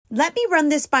Let me run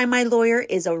this by my lawyer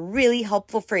is a really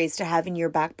helpful phrase to have in your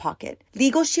back pocket.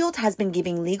 Legal Shield has been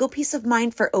giving legal peace of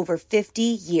mind for over 50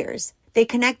 years. They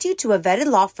connect you to a vetted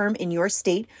law firm in your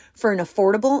state for an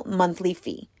affordable monthly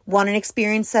fee. Want an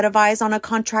experienced set of eyes on a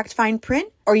contract fine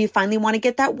print? Or you finally want to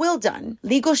get that will done?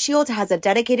 Legal Shield has a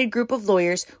dedicated group of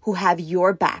lawyers who have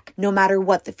your back, no matter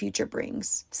what the future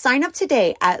brings. Sign up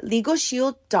today at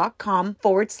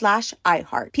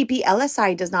LegalShield.com/iHeart.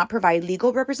 PPLSI does not provide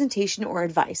legal representation or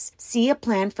advice. See a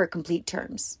plan for complete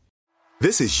terms.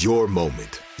 This is your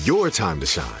moment, your time to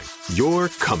shine, your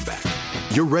comeback.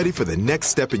 You're ready for the next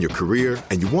step in your career,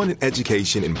 and you want an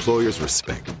education employers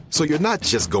respect. So you're not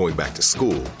just going back to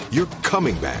school, you're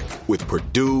coming back with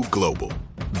Purdue Global.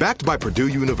 Backed by Purdue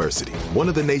University, one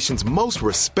of the nation's most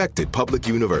respected public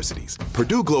universities,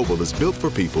 Purdue Global is built for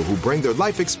people who bring their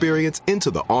life experience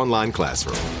into the online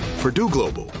classroom. Purdue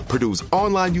Global, Purdue's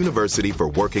online university for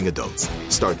working adults.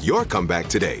 Start your comeback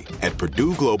today at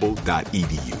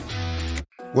purdueglobal.edu.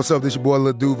 What's up, this your boy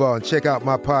Lil Duval, and check out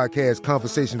my podcast,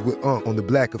 Conversations with Unc, on the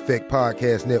Black Effect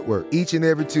Podcast Network. Each and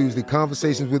every Tuesday,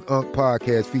 Conversations with Unc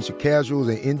podcast feature casuals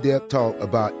and in-depth talk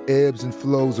about ebbs and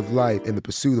flows of life and the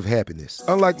pursuit of happiness.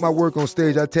 Unlike my work on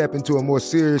stage, I tap into a more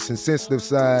serious and sensitive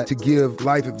side to give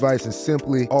life advice and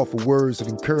simply offer words of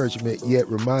encouragement, yet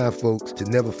remind folks to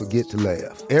never forget to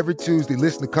laugh. Every Tuesday,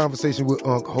 listen to Conversations with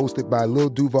Unc, hosted by Lil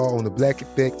Duval on the Black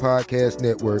Effect Podcast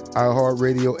Network,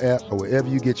 iHeartRadio app, or wherever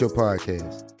you get your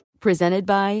podcasts. Presented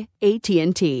by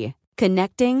AT&T.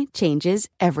 Connecting changes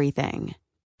everything.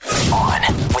 On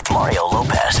with Mario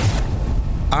Lopez.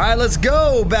 All right, let's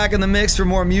go. Back in the mix for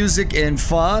more music and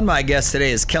fun. My guest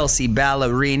today is Kelsea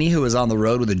Ballerini, who is on the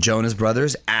road with the Jonas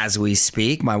Brothers as we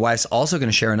speak. My wife's also going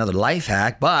to share another life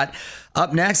hack. But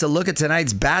up next, a look at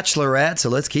tonight's Bachelorette. So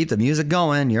let's keep the music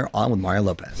going. You're on with Mario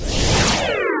Lopez.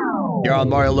 You're on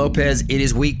Mario Lopez. It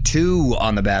is week 2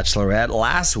 on The Bachelorette.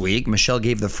 Last week, Michelle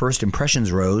gave the first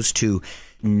impressions rose to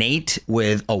Nate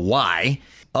with a Y.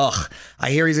 Ugh, I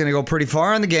hear he's going to go pretty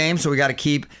far in the game, so we got to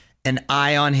keep an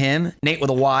eye on him. Nate with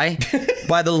a Y.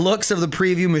 By the looks of the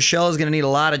preview, Michelle is going to need a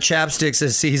lot of chapsticks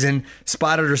this season.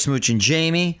 Spotted her smooching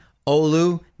Jamie,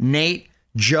 Olu, Nate,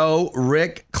 Joe,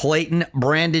 Rick, Clayton,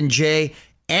 Brandon J,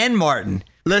 and Martin.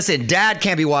 Listen, Dad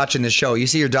can't be watching this show. You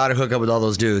see your daughter hook up with all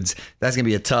those dudes. That's gonna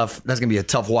be a tough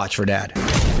watch for Dad.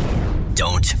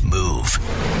 Don't move.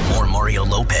 More Mario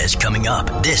Lopez coming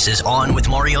up. This is On with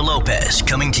Mario Lopez,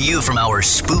 coming to you from our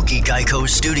spooky Geico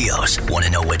studios. Want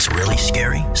to know what's really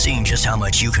scary? Seeing just how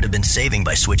much you could have been saving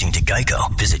by switching to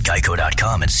Geico. Visit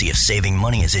geico.com and see if saving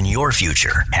money is in your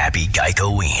future. Happy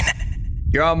Geico-ween.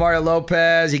 You're on Mario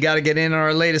Lopez. You got to get in on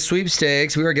our latest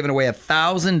sweepstakes. We are giving away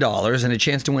 $1,000 and a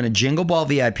chance to win a Jingle Ball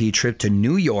VIP trip to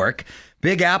New York.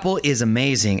 Big Apple is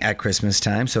amazing at Christmas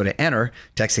time, so to enter,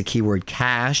 text the keyword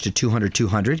cash to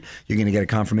 200-200. You're going to get a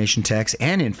confirmation text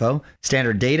and info.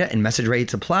 Standard data and message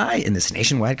rates apply in this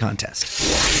nationwide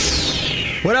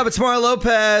contest. What up? It's Mario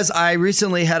Lopez. I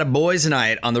recently had a boys'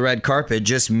 night on the red carpet,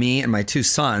 just me and my 2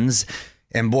 sons.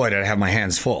 And boy, did I have my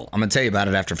hands full. I'm going to tell you about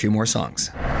it after a few more songs.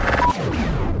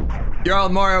 You're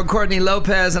on Mario Courtney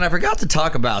Lopez, and I forgot to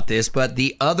talk about this, but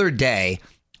the other day,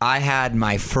 I had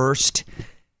my first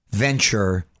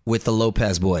venture with the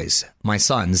Lopez boys. My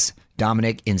sons,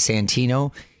 Dominic and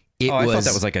Santino. I thought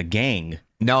that was like a gang.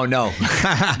 No.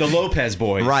 The Lopez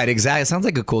boys. Right, exactly. It sounds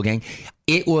like a cool gang.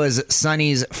 It was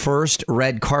Sonny's first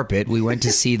red carpet. We went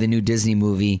to see the new Disney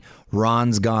movie,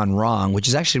 Ron's Gone Wrong, which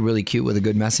is actually really cute with a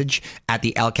good message, at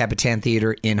the El Capitan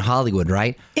Theater in Hollywood,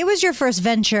 right? It was your first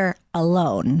venture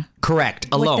alone. Correct.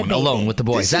 Alone with the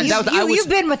boys. You've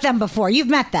been with them before. You've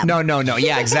met them. No.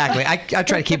 Yeah, exactly. I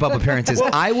try to keep up appearances.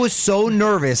 I was so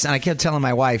nervous, and I kept telling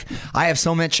my wife, I have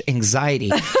so much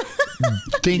anxiety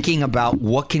thinking about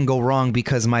what can go wrong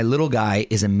because my little guy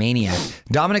is a maniac.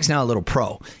 Dominic's now a little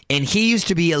pro, and he used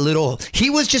to be he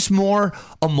was just more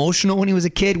emotional when he was a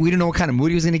kid. We didn't know what kind of mood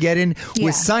he was going to get in. Yeah.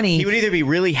 With Sonny, he would either be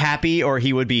really happy or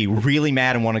he would be really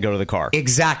mad and want to go to the car.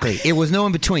 Exactly. It was no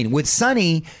in between. With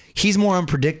Sonny, he's more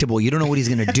unpredictable. You don't know what he's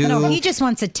going to do. No, he just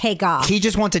wants to take off. He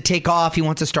just wants to take off. He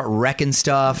wants to start wrecking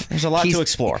stuff. There's a lot to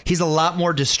explore. He's a lot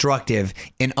more destructive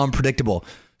and unpredictable.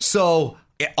 So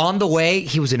on the way,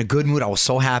 he was in a good mood. I was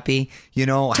so happy.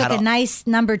 Took a nice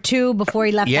number 2 before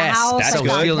he left the house. That's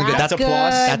good. Feeling good. That's a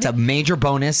plus. That's a major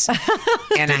bonus.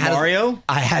 And Mario?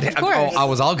 I had it. I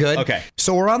was all good. Okay.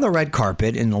 So we're on the red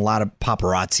carpet, and a lot of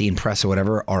paparazzi and press or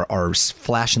whatever are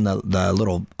flashing the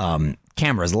little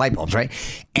cameras, light bulbs, right?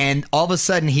 And all of a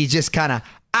sudden, he just kind of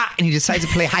and he decides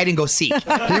to play hide and go seek.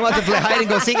 He wants to play hide and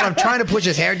go seek, and I'm trying to push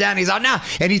his hair down. He's out now,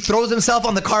 and he throws himself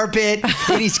on the carpet,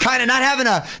 and he's kind of not having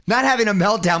a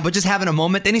meltdown, but just having a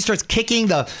moment. Then he starts kicking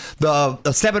the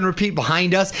step and repeat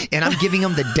behind us, and I'm giving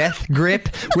him the death grip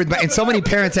and so many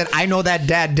parents said, I know that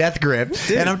dad death grip,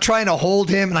 and I'm trying to hold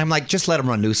him, and I'm like, just let him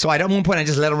run loose. So at one point I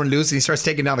just let him run loose, and he starts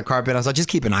taking down the carpet. I was like, just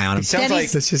keep an eye on him. He sounds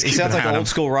like old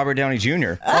school Robert Downey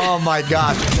Jr. Oh my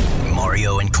gosh.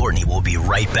 Mario and Courtney will be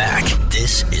right back.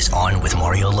 This is On with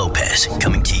Mario Lopez,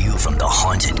 coming to you from the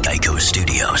haunted Geico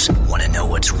Studios. Want to know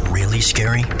what's really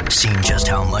scary? Seeing just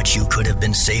how much you could have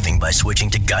been saving by switching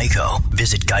to Geico.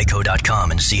 Visit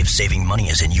geico.com and see if saving money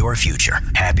is in your future.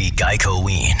 Happy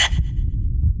Geico-ween.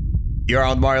 You're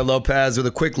on with Mario Lopez with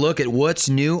a quick look at what's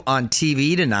new on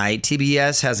TV tonight.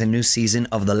 TBS has a new season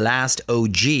of The Last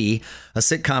OG, a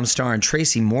sitcom starring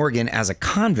Tracy Morgan as a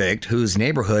convict whose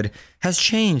neighborhood has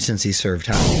changed since he served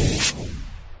time.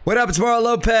 What up? It's Mario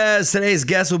Lopez. Today's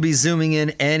guest will be zooming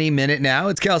in any minute now.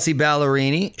 It's Kelsea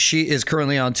Ballerini. She is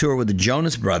currently on tour with the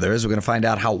Jonas Brothers. We're going to find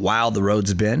out how wild the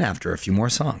road's been after a few more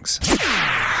songs.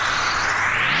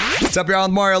 What's up, y'all?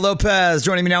 I'm Mario Lopez.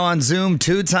 Joining me now on Zoom,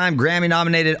 two-time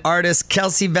Grammy-nominated artist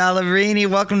Kelsea Ballerini.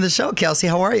 Welcome to the show, Kelsea.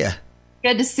 How are you?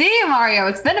 Good to see you, Mario.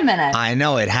 It's been a minute. I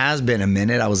know, it has been a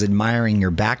minute. I was admiring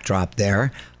your backdrop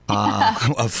there.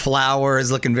 Of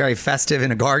flowers, looking very festive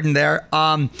in a garden there.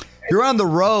 You're on the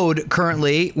road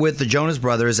currently with the Jonas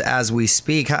Brothers as we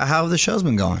speak. How have the shows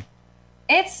been going?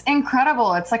 It's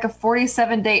incredible. It's like a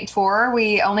 47-date tour.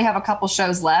 We only have a couple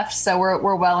shows left, so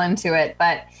we're well into it.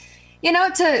 But you know,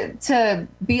 to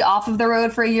be off of the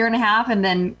road for a year and a half and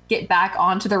then get back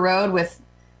onto the road with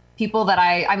people that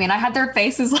I had their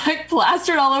faces like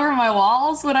plastered all over my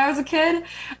walls when I was a kid.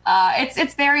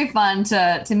 It's very fun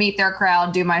to meet their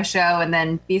crowd, do my show, and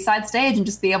then be side stage and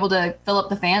just be able to fill up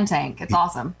the fan tank. It's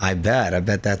awesome. I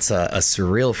bet that's a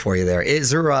surreal for you there.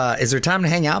 Is there time to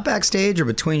hang out backstage or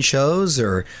between shows,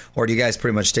 or do you guys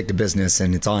pretty much stick to business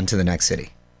and it's on to the next city?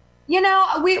 You know,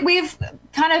 we've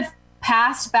kind of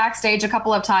passed backstage a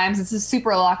couple of times. It's a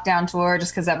super lockdown tour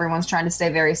just because everyone's trying to stay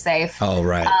very safe. Oh,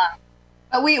 right.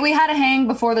 But we had a hang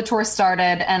before the tour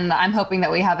started, and I'm hoping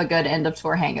that we have a good end of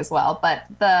tour hang as well. But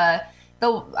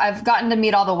I've gotten to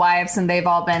meet all the wives, and they've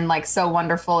all been like so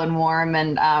wonderful and warm.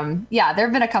 And there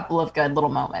have been a couple of good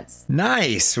little moments.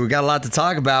 Nice. We got a lot to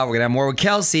talk about. We're going to have more with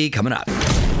Kelsea coming up.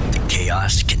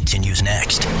 Chaos continues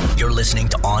next. You're listening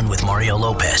to On with Mario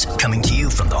Lopez, coming to you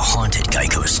from the haunted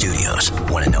Geico Studios.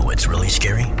 Want to know what's really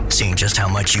scary? Seeing just how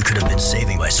much you could have been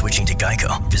saving by switching to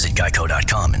Geico. Visit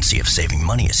geico.com and see if saving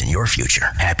money is in your future.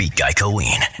 Happy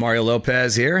Geico-ween. Mario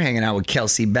Lopez here, hanging out with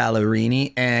Kelsea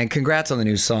Ballerini, and congrats on the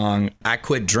new song, I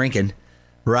Quit Drinking.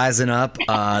 Rising up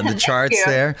the charts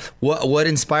there. What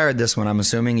inspired this one? I'm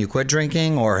assuming you quit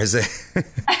drinking, or is it?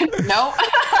 No.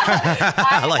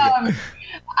 I like it.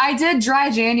 I did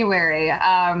dry January.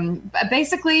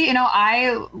 Basically, you know,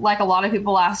 I, like a lot of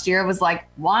people last year, was like,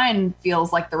 wine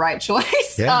feels like the right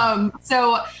choice. Yeah.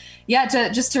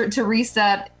 To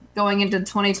reset going into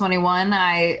 2021,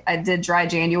 I did dry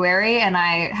January, and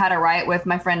I had a write with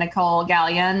my friend Nicole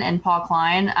Gallion and Paul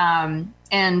Klein.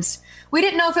 And we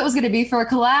didn't know if it was going to be for a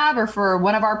collab or for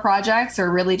one of our projects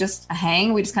or really just a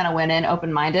hang. We just kind of went in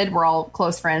open-minded. We're all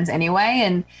close friends anyway.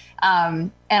 And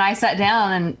I sat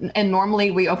down and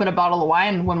normally we open a bottle of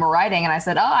wine when we're writing. And I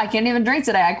said, I can't even drink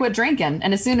today. I quit drinking.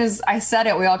 And as soon as I said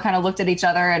it, we all kind of looked at each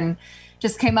other and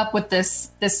just came up with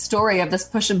this story of this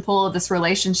push and pull of this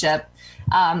relationship.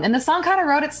 And the song kind of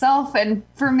wrote itself. And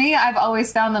for me, I've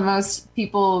always found the most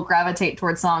people gravitate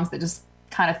towards songs that just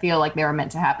kind of feel like they were meant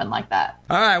to happen like that.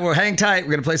 All right, well, hang tight.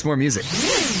 We're going to play some more music.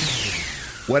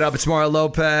 What up? It's Mario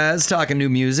Lopez talking new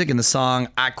music in the song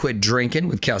I Quit Drinking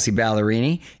with Kelsea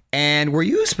Ballerini. And were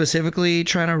you specifically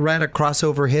trying to write a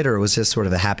crossover hit, or was this sort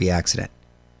of a happy accident?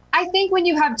 I think when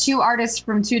you have two artists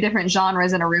from two different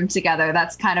genres in a room together,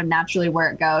 that's kind of naturally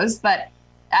where it goes. But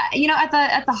at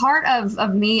the heart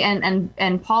of me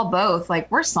and Paul both, like,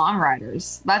 we're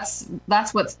songwriters.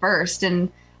 That's what's first.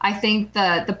 And I think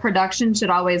the production should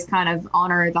always kind of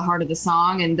honor the heart of the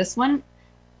song. And this one,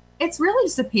 it's really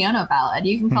just a piano ballad.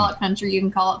 You can call it country, you can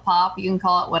call it pop, you can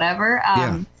call it whatever.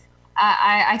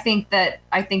 I think that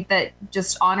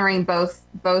just honoring both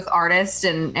artists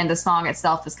and the song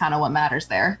itself is kind of what matters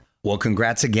there. Well,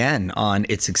 congrats again on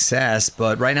its success.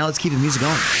 But right now, let's keep the music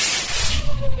going.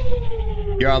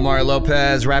 You're on Mario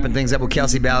Lopez, wrapping things up with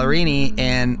Kelsea Ballerini.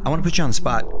 And I want to put you on the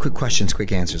spot. Quick questions,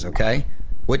 quick answers, okay?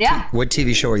 What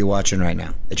TV show are you watching right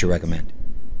now that you recommend?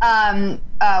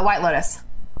 White Lotus.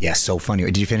 Yeah, so funny.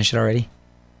 Did you finish it already?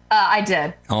 I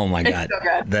did. Oh my God. It's so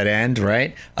good. That end,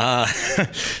 right?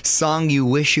 Song you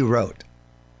wish you wrote.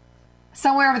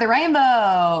 Somewhere Over the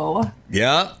Rainbow.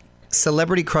 Yep.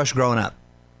 Celebrity crush growing up.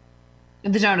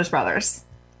 The Jonas Brothers.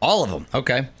 All of them.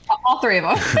 Okay. All three of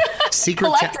them.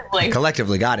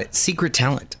 Collectively, got it. Secret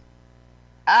talent.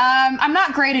 I'm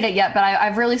not great at it yet, but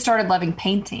I've really started loving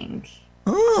painting.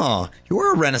 Oh, you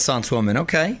were a Renaissance woman.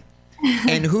 Okay.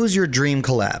 And who's your dream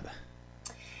collab?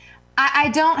 I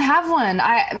don't have one.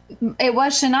 It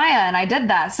was Shania, and I did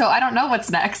that, so I don't know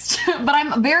what's next. But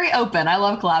I'm very open. I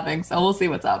love collabing, so we'll see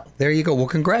what's up. There you go. Well,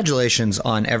 congratulations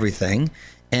on everything,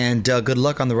 and good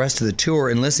luck on the rest of the tour.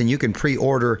 And listen, you can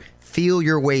pre-order Feel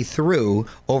Your Way Through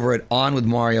over at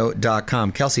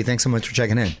onwithmario.com. Kelsey, thanks so much for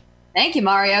checking in. Thank you,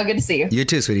 Mario. Good to see you. You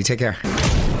too, sweetie. Take care.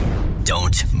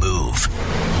 Don't move.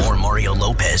 More Mario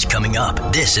Lopez coming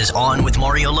up. This is On with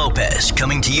Mario Lopez,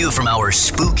 coming to you from our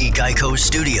spooky Geico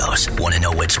studios. Want to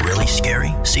know what's really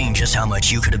scary? Seeing just how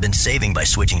much you could have been saving by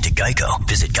switching to Geico.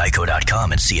 Visit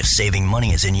geico.com and see if saving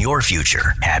money is in your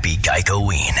future. Happy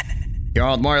Geico-ween. You're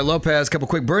on with Mario Lopez. A couple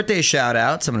quick birthday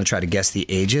shout-outs. I'm going to try to guess the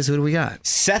ages. Who do we got?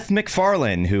 Seth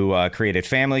MacFarlane, who created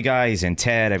Family Guy. He's in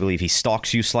Ted. I believe he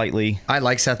stalks you slightly. I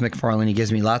like Seth MacFarlane. He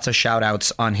gives me lots of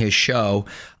shout-outs on his show.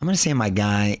 I'm going to say my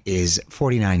guy is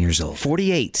 49 years old.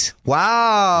 48.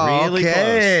 Wow. Really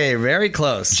okay. Close. Very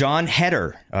close. John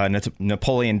Heder,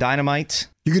 Napoleon Dynamite.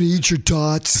 You're going to eat your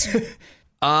tots?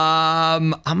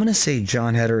 I'm going to say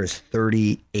John Heder is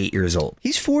 38 years old.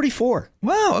 He's 44.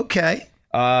 Wow. Okay.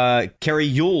 Carrie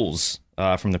Yules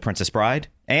from The Princess Bride.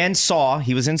 And Saw.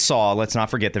 He was in Saw. Let's not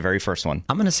forget the very first one.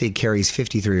 I'm going to say Carrie's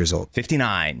 53 years old.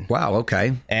 59. Wow,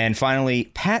 okay. And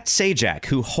finally, Pat Sajak,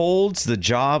 who holds the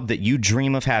job that you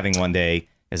dream of having one day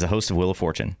as the host of Wheel of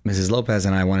Fortune. Mrs. Lopez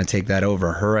and I want to take that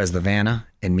over. Her as the Vanna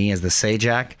and me as the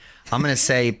Sajak. I'm going to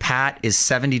say Pat is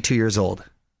 72 years old.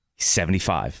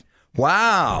 75.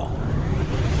 Wow.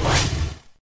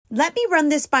 Let me run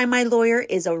this by my lawyer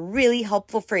is a really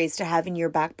helpful phrase to have in your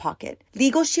back pocket.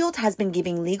 Legal Shield has been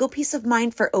giving legal peace of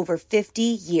mind for over 50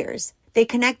 years. They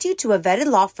connect you to a vetted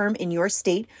law firm in your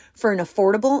state for an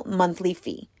affordable monthly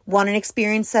fee. Want an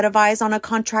experienced set of eyes on a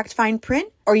contract fine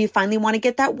print? Or you finally want to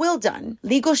get that will done?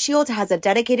 Legal Shield has a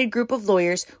dedicated group of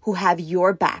lawyers who have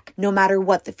your back, no matter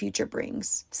what the future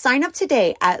brings. Sign up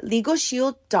today at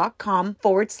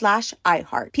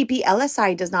LegalShield.com/iHeart.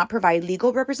 PPLSI does not provide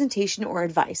legal representation or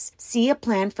advice. See a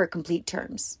plan for complete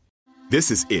terms.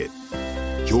 This is it.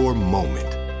 Your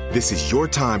moment. This is your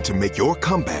time to make your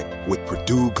comeback with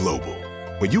Purdue Global.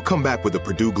 When you come back with a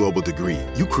Purdue Global degree,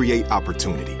 you create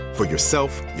opportunity for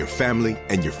yourself, your family,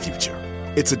 and your future.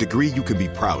 It's a degree you can be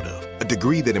proud of, a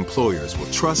degree that employers will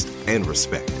trust and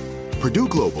respect. Purdue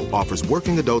Global offers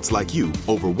working adults like you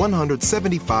over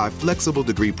 175 flexible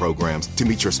degree programs to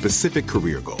meet your specific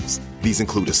career goals. These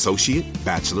include associate,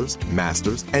 bachelor's,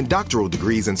 master's, and doctoral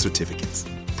degrees and certificates.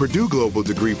 Purdue Global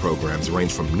degree programs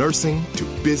range from nursing to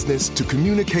business to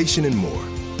communication and more.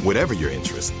 Whatever your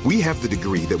interest, we have the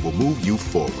degree that will move you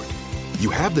forward. You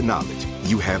have the knowledge,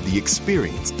 you have the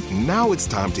experience. Now it's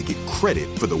time to get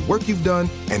credit for the work you've done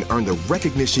and earn the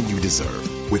recognition you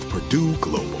deserve with Purdue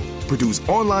Global, Purdue's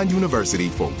online university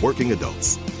for working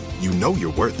adults. You know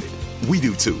you're worth it. We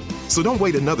do too. So don't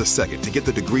wait another second to get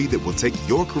the degree that will take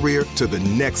your career to the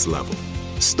next level.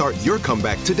 Start your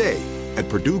comeback today at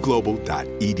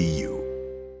purdueglobal.edu.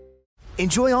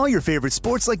 Enjoy all your favorite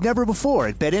sports like never before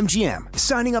at BetMGM.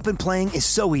 Signing up and playing is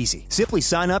so easy. Simply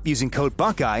sign up using code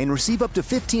Buckeye and receive up to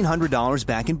 $1,500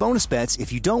 back in bonus bets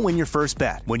if you don't win your first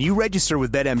bet. When you register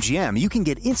with BetMGM, you can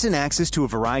get instant access to a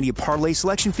variety of parlay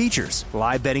selection features,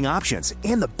 live betting options,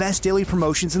 and the best daily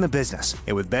promotions in the business.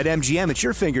 And with BetMGM at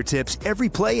your fingertips, every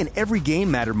play and every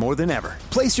game matter more than ever.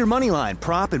 Place your moneyline,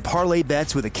 prop, and parlay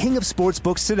bets with the king of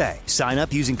sportsbooks today. Sign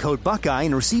up using code Buckeye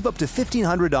and receive up to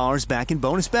 $1,500 back in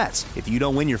bonus bets if you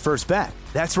don't win your first bet.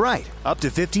 That's right, up to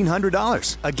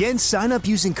 $1,500. Again, sign up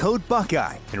using code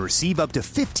Buckeye and receive up to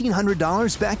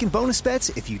 $1,500 back in bonus bets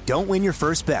if you don't win your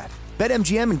first bet.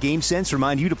 BetMGM and GameSense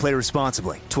remind you to play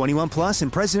responsibly. 21 plus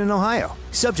and present in Ohio.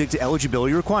 Subject to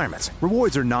eligibility requirements.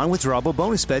 Rewards are non-withdrawable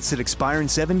bonus bets that expire in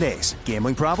 7 days.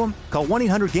 Gambling problem? Call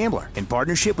 1-800-GAMBLER in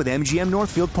partnership with MGM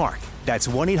Northfield Park. That's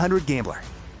 1-800-GAMBLER.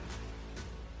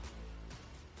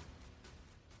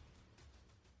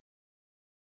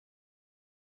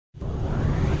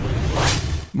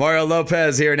 Mario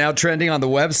Lopez here, now trending on the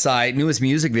website. Newest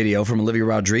music video from Olivia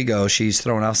Rodrigo. She's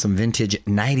throwing off some vintage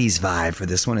 90s vibe for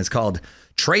this one. It's called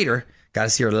Traitor. Got to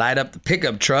see her light up the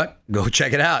pickup truck. Go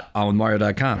check it out on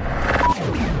withmario.com.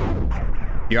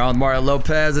 You're on with Mario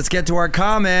Lopez. Let's get to our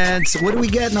comments. What do we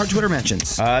get in our Twitter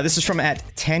mentions? This is from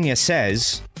 @Tanya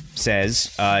says,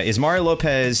 is Mario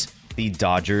Lopez the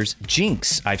Dodgers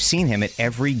jinx. I've seen him at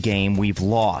every game we've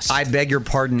lost. I beg your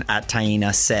pardon,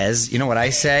 Taina says. You know what I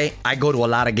say? I go to a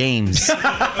lot of games.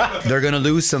 They're going to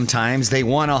lose sometimes. They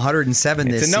won 107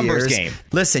 this year. It's a numbers game.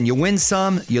 Listen, you win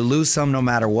some, you lose some no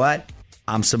matter what.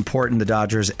 I'm supporting the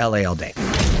Dodgers LA all day.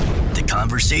 The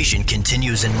conversation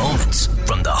continues in moments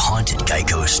from the haunted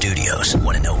Geico Studios.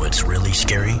 Want to know what's really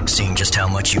scary? Seeing just how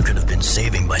much you could have been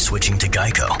saving by switching to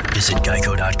Geico. Visit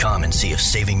geico.com and see if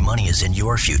saving money is in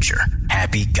your future.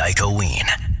 Happy Geico-ween.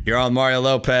 You're on Mario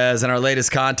Lopez, and our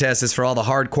latest contest is for all the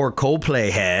hardcore Coldplay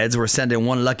heads. We're sending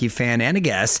one lucky fan and a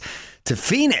guest to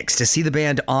Phoenix to see the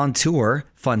band on tour,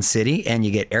 Fun City, and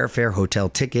you get airfare, hotel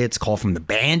tickets, call from the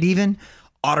band even,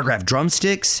 autographed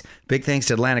drumsticks. Big thanks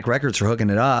to Atlantic Records for hooking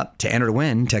it up. To enter to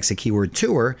win, text the keyword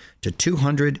tour to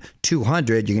 200-200.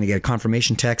 You're going to get a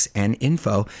confirmation text and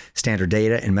info. Standard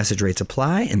data and message rates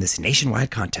apply in this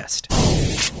nationwide contest.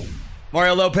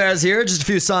 Mario Lopez here, just a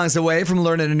few songs away from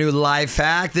learning a new life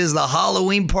hack. This is the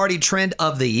Halloween party trend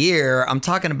of the year. I'm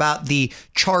talking about the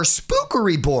Char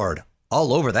Spookery board.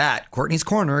 All over that. Courtney's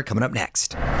Corner coming up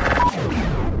next.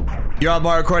 You're on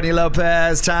Mario Courtney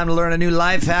Lopez. Time to learn a new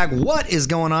life hack. What is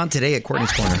going on today at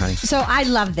Courtney's Corner, honey? So I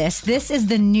love this. This is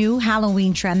the new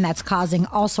Halloween trend that's causing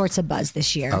all sorts of buzz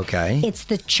this year. Okay. It's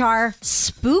the Char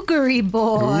Spookery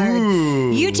board.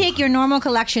 Ooh. You take your normal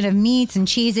collection of meats and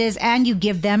cheeses and you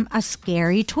give them a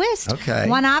scary twist. Okay.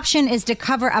 One option is to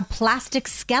cover a plastic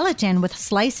skeleton with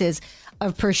slices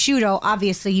of prosciutto.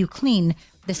 Obviously, you clean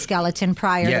the skeleton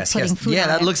prior to putting food on Yeah,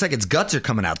 that it. looks like its guts are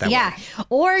coming out that way.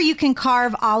 Or you can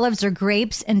carve olives or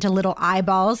grapes into little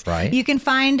eyeballs. Right. You can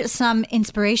find some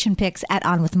inspiration pics at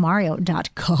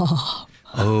onwithmario.com.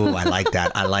 Oh, I like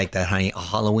that. I like that, honey. A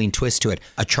Halloween twist to it.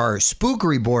 A Char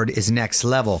Spookery board is next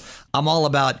level. I'm all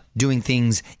about doing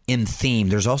things in theme.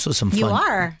 There's also some fun. You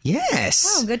are? Yes.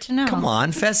 Oh, good to know. Come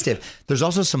on, festive. There's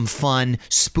also some fun,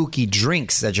 spooky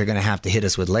drinks that you're going to have to hit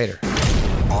us with later.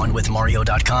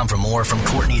 OnWithMario.com for more from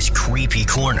Courtney's Creepy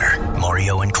Corner.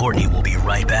 Mario and Courtney will be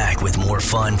right back with more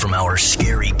fun from our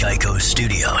scary Geico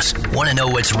Studios. Want to know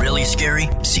what's really scary?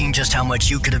 Seeing just how much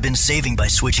you could have been saving by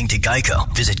switching to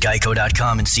Geico. Visit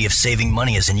Geico.com and see if saving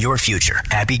money is in your future.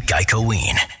 Happy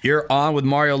Geico-ween. You're on with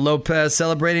Mario Lopez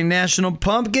celebrating National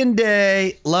Pumpkin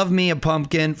Day. Love me a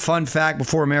pumpkin. Fun fact,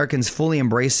 before Americans fully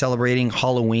embraced celebrating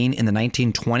Halloween in the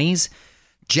 1920s,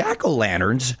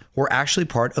 jack-o'-lanterns were actually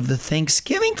part of the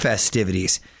Thanksgiving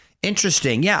festivities.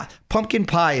 Interesting. Yeah, pumpkin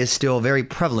pie is still very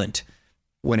prevalent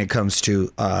when it comes to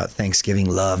Thanksgiving.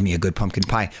 Love me a good pumpkin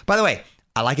pie. By the way,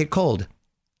 I like it cold.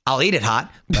 I'll eat it hot,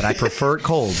 but I prefer it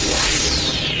cold.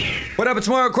 What up? It's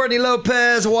Mario Courtney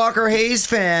Lopez. Walker Hayes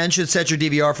fan. Should set your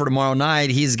DVR for tomorrow night.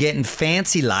 He's getting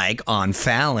fancy-like on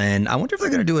Fallon. I wonder if they're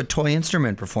going to do a toy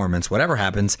instrument performance. Whatever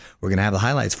happens, we're going to have the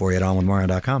highlights for you at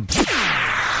onwithmario.com.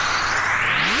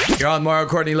 You're on Mario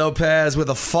Courtney Lopez with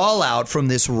a fallout from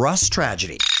this Rust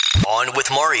tragedy. On with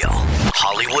Mario,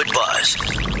 Hollywood Buzz.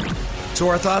 So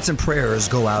our thoughts and prayers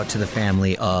go out to the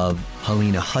family of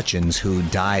Helena Hutchins, who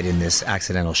died in this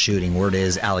accidental shooting. Word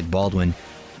is Alec Baldwin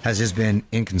has just been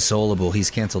inconsolable. He's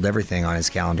canceled everything on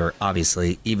his calendar,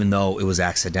 obviously, even though it was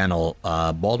accidental.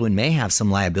 Baldwin may have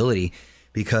some liability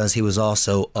because he was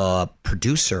also a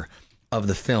producer of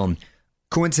the film.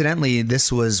 Coincidentally, this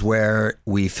was where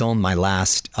we filmed my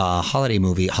last holiday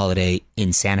movie, Holiday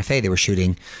in Santa Fe. They were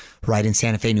shooting right in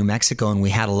Santa Fe, New Mexico, and we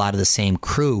had a lot of the same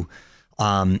crew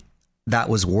that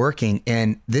was working.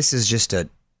 And this is just a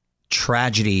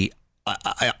tragedy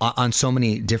on so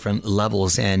many different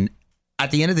levels. And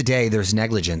at the end of the day, there's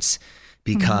negligence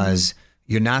because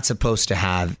you're not supposed to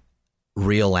have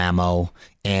real ammo,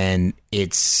 and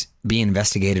it's being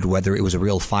investigated whether it was a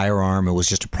real firearm, it was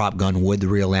just a prop gun with the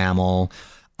real ammo.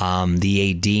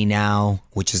 The AD now,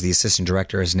 which is the assistant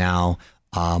director, is now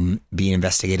being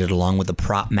investigated along with the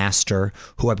prop master,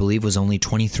 who I believe was only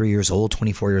 23 years old,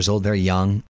 24 years old, very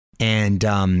young. And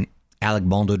Alec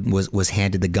Baldwin was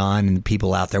handed the gun, and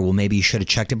people out there, well, maybe you should have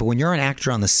checked it. But when you're an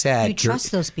actor on the set, you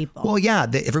trust those people. Well, yeah,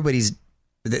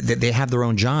 they have their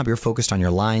own job. You're focused on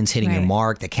your lines, hitting your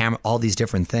mark, the camera, all these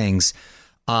different things.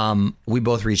 We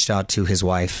both reached out to his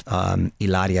wife,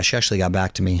 Ilaria. She actually got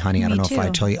back to me, honey. I don't know if I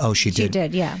told you. Oh, she did. She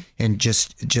did, yeah. And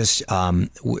just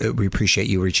we appreciate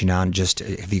you reaching out. And just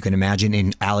if you can imagine,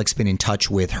 and Alec's been in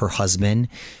touch with her husband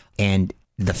and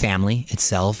the family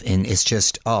itself, and it's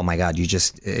just, oh my God,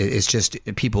 it's just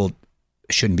people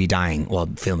shouldn't be dying while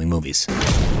filming movies.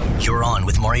 You're on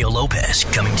with Mario Lopez,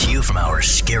 coming to you from our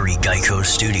scary Geico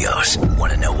studios.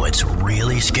 Want to know what's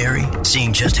really scary?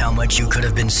 Seeing just how much you could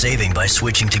have been saving by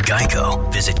switching to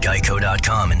Geico. Visit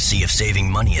geico.com and see if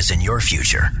saving money is in your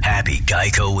future. Happy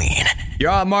Geico-ween. You're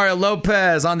on Mario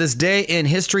Lopez. On this day in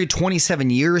history,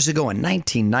 27 years ago in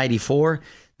 1994,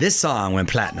 this song went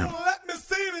platinum.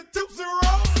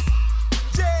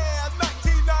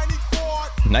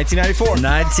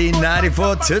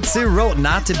 1994, Tootsie Roll.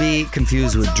 Not to be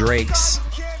confused with Drake's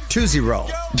Tootsie Roll,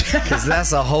 because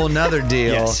that's a whole nother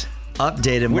deal. Yes.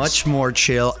 Updated, much more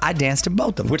chill. I danced to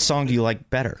both of them. Which song do you like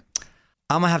better?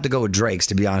 I'm gonna have to go with Drake's,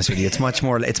 to be honest with you. It's much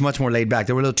more laid back.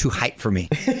 They were a little too hype for me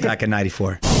back in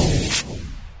 '94.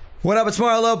 What up, it's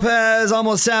Mario Lopez.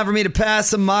 Almost time for me to pass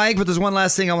the mic, but there's one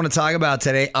last thing I want to talk about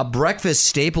today. A breakfast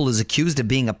staple is accused of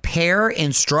being a pear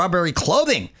in strawberry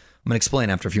clothing. I'm going to explain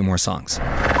after a few more songs.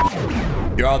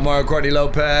 You're on Mario Courtney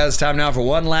Lopez. Time now for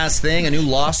one last thing. A new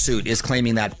lawsuit is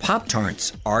claiming that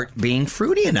Pop-Tarts aren't being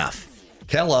fruity enough.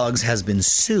 Kellogg's has been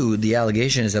sued. The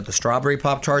allegation is that the strawberry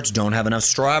Pop-Tarts don't have enough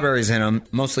strawberries in them,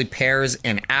 mostly pears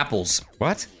and apples.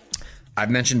 What? I've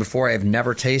mentioned before, I've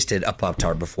never tasted a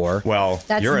Pop-Tart before. Well,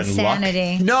 That's you're insanity.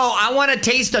 in luck. No, I want to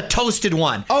taste a toasted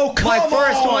one. Oh, come My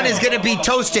first on. one is going to be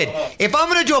toasted. If I'm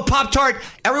going to do a Pop-Tart,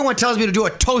 everyone tells me to do a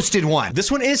toasted one. This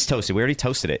one is toasted. We already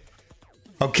toasted it.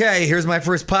 Okay, here's my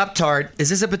first Pop-Tart. Is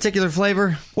this a particular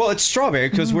flavor? Well, it's strawberry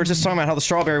because we're just talking about how the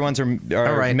strawberry ones are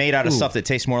right. made out of Ooh. stuff that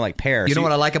tastes more like pear. You know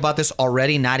what I like about this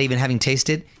already, not even having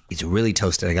tasted? It's really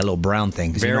toasted. I got a little brown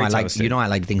thing. 'Cause Very I toasted.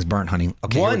 like things burnt, honey.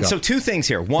 Okay, here we go. So two things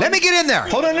here. One, Let me get in there.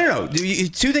 Hold on, no.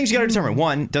 Two things you got to determine.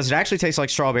 One, does it actually taste like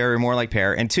strawberry or more like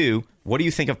pear? And two, what do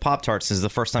you think of Pop-Tarts? This is the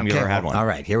first time you've ever had one. All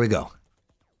right, here we go.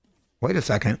 Wait a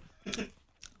second.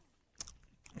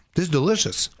 This is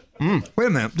delicious. Wait a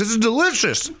minute. This is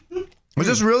delicious. Was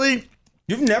this really?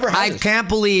 You've never had I this. can't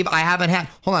believe I haven't had.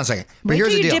 Hold on a second. But Wait here's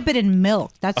till the you deal. dip it in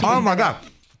milk. That's Oh even my better. God.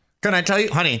 Can I tell you,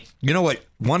 honey, you know what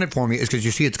won it for me is because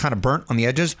you see it's kind of burnt on the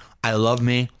edges. I love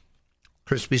me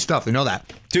crispy stuff. You know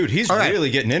that. Dude, he's All right.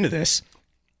 really getting into this.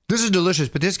 This is delicious,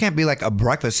 but this can't be like a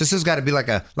breakfast. This has got to be like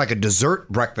a dessert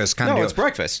breakfast kind of No, deal. it's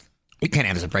breakfast. You can't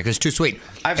have it as a breakfast. It's too sweet.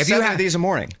 I've If had you have these a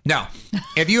morning. No.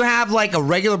 If you have like a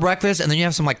regular breakfast and then you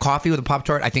have some like coffee with a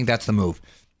Pop-Tart, I think that's the move.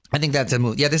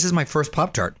 Yeah, this is my first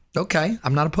Pop-Tart. Okay,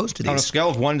 I'm not opposed to On a these. scale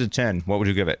of 1 to 10, what would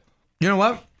you give it? You know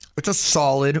what? It's a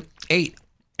solid 8.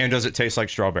 And does it taste like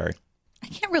strawberry? I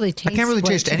can't really taste. I can't really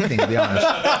what- taste anything, to be honest.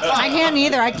 I can't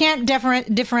either. I can't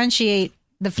differentiate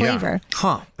the flavor.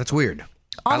 Huh, that's weird.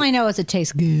 All I know is it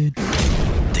tastes good.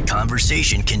 The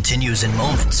conversation continues in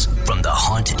moments from the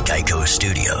haunted Geico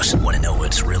studios. Want to know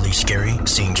what's really scary?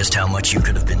 Seeing just how much you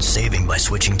could have been saving by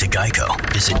switching to Geico.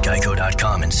 Visit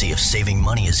geico.com and see if saving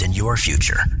money is in your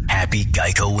future. Happy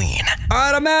Geico-ween. All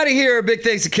right, I'm out of here. Big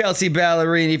thanks to Kelsey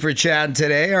Ballerini for chatting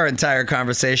today. Our entire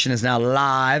conversation is now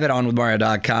live at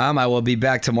onwithmario.com. I will be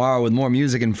back tomorrow with more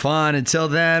music and fun. Until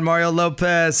then, Mario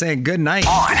Lopez saying good night.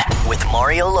 On with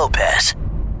Mario Lopez.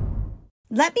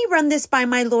 Let me run this by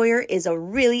my lawyer is a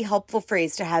really helpful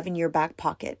phrase to have in your back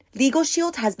pocket. Legal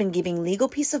Shield has been giving legal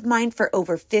peace of mind for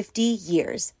over 50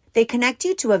 years. They connect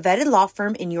you to a vetted law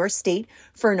firm in your state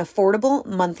for an affordable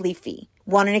monthly fee.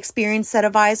 Want an experienced set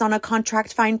of eyes on a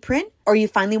contract fine print? Or you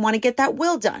finally want to get that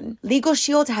will done? Legal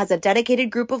Shield has a dedicated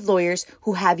group of lawyers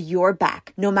who have your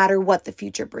back, no matter what the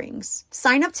future brings.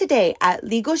 Sign up today at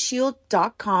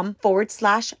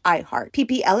LegalShield.com/iHeart.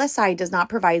 PPLSI does not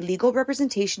provide legal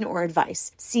representation or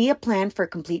advice. See a plan for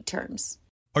complete terms.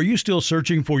 Are you still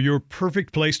searching for your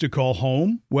perfect place to call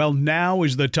home? Well, now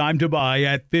is the time to buy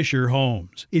at Fisher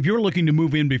Homes. If you're looking to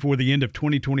move in before the end of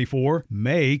 2024,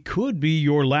 May could be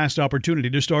your last opportunity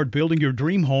to start building your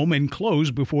dream home and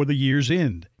close before the year's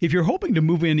end. If you're hoping to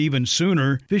move in even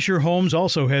sooner, Fisher Homes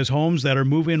also has homes that are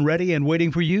move-in ready and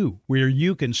waiting for you, where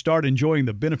you can start enjoying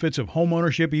the benefits of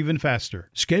homeownership even faster.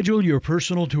 Schedule your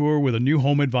personal tour with a new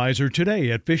home advisor today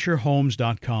at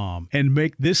FisherHomes.com and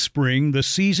make this spring the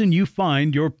season you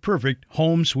find your perfect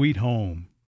home sweet home.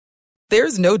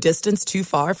 There's no distance too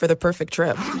far for the perfect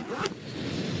trip.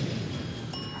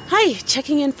 Hi,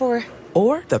 checking in for...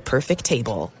 Or the perfect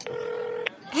table.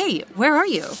 Hey, where are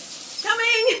you?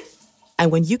 Coming!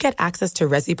 And when you get access to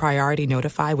Resi Priority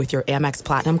Notify with your Amex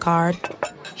Platinum card...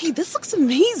 Hey, this looks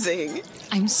amazing!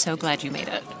 I'm so glad you made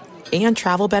it. And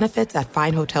travel benefits at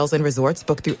fine hotels and resorts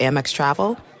booked through Amex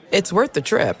Travel, it's worth the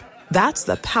trip. That's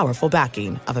the powerful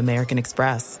backing of American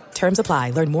Express. Terms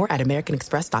apply. Learn more at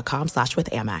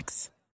americanexpress.com/withAmex.